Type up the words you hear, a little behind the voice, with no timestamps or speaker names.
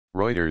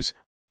Reuters,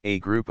 a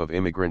group of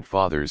immigrant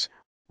fathers,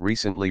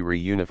 recently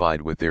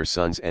reunified with their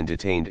sons and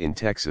detained in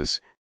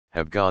Texas,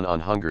 have gone on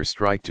hunger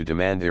strike to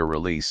demand their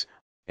release,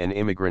 an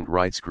immigrant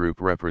rights group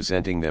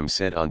representing them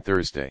said on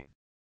Thursday.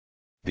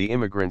 The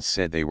immigrants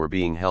said they were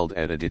being held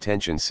at a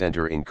detention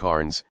center in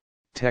Karnes,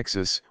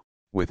 Texas,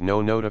 with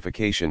no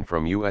notification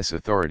from U.S.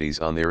 authorities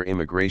on their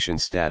immigration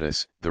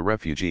status. The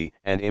Refugee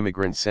and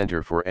Immigrant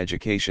Center for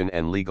Education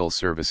and Legal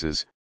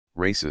Services,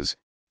 RACES,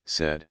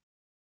 said.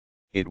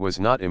 It was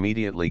not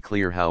immediately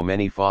clear how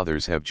many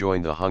fathers have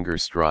joined the hunger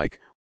strike,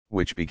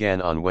 which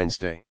began on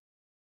Wednesday.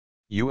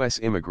 U.S.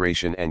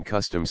 Immigration and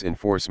Customs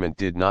Enforcement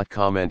did not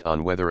comment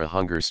on whether a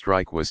hunger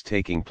strike was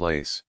taking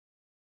place.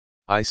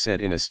 I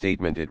said in a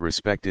statement it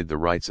respected the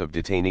rights of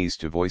detainees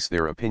to voice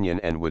their opinion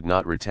and would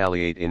not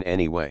retaliate in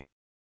any way.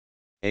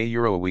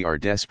 We are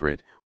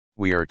desperate,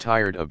 we are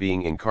tired of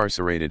being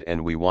incarcerated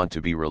and we want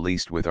to be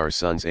released with our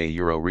sons.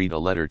 Read a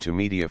letter to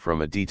media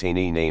from a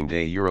detainee named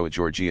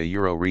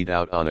Georgia. Read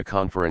out on a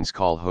conference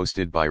call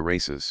hosted by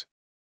RACES.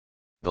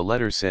 The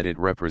letter said it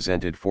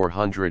represented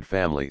 400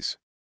 families.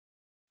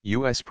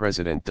 U.S.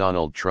 President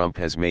Donald Trump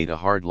has made a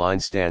hard-line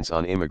stance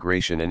on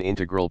immigration, an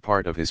integral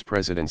part of his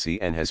presidency,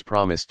 and has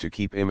promised to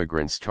keep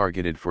immigrants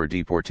targeted for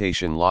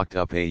deportation locked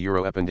up.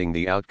 Pending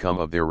the outcome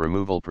of their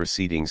removal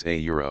proceedings.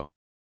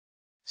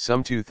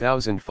 Some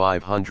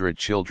 2,500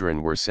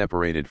 children were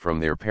separated from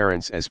their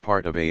parents as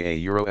part of a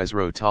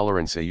zero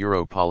tolerance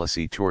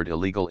policy toward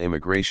illegal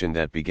immigration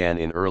that began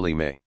in early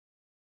May.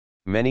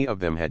 Many of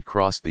them had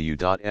crossed the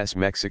U.S.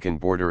 Mexican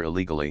border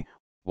illegally,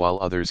 while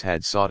others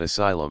had sought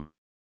asylum.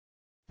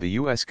 The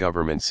U.S.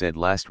 government said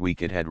last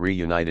week it had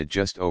reunited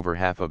just over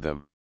half of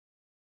them.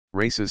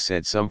 RACES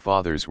said some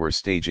fathers were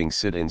staging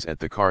sit-ins at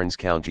the Karnes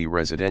County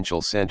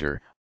Residential Center,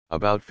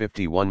 about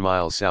 51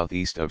 miles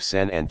southeast of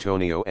San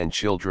Antonio, and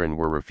children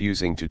were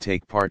refusing to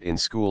take part in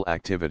school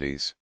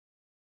activities.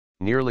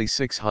 Nearly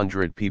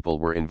 600 people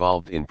were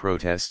involved in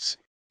protests,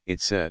 it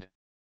said.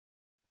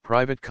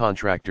 Private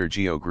contractor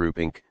Geo Group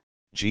Inc.,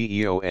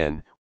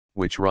 GEON,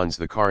 which runs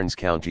the Karnes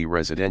County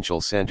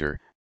Residential Center,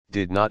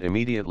 did not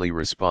immediately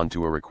respond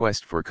to a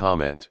request for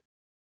comment.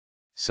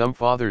 Some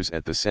fathers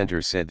at the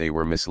center said they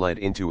were misled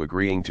into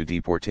agreeing to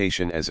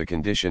deportation as a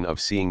condition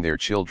of seeing their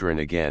children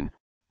again,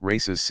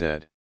 RACES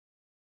said.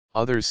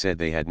 Others said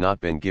they had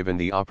not been given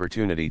the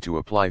opportunity to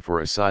apply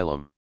for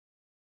asylum.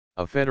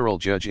 A federal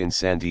judge in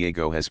San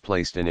Diego has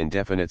placed an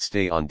indefinite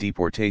stay on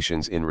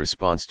deportations in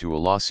response to a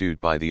lawsuit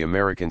by the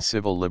American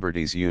Civil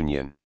Liberties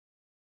Union.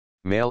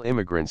 Male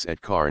immigrants at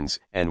Karnes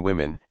and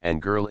women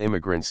and girl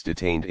immigrants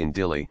detained in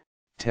Dilley,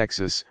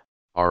 Texas,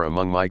 are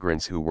among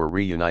migrants who were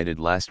reunited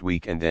last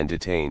week and then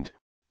detained,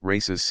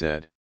 RACES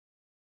said.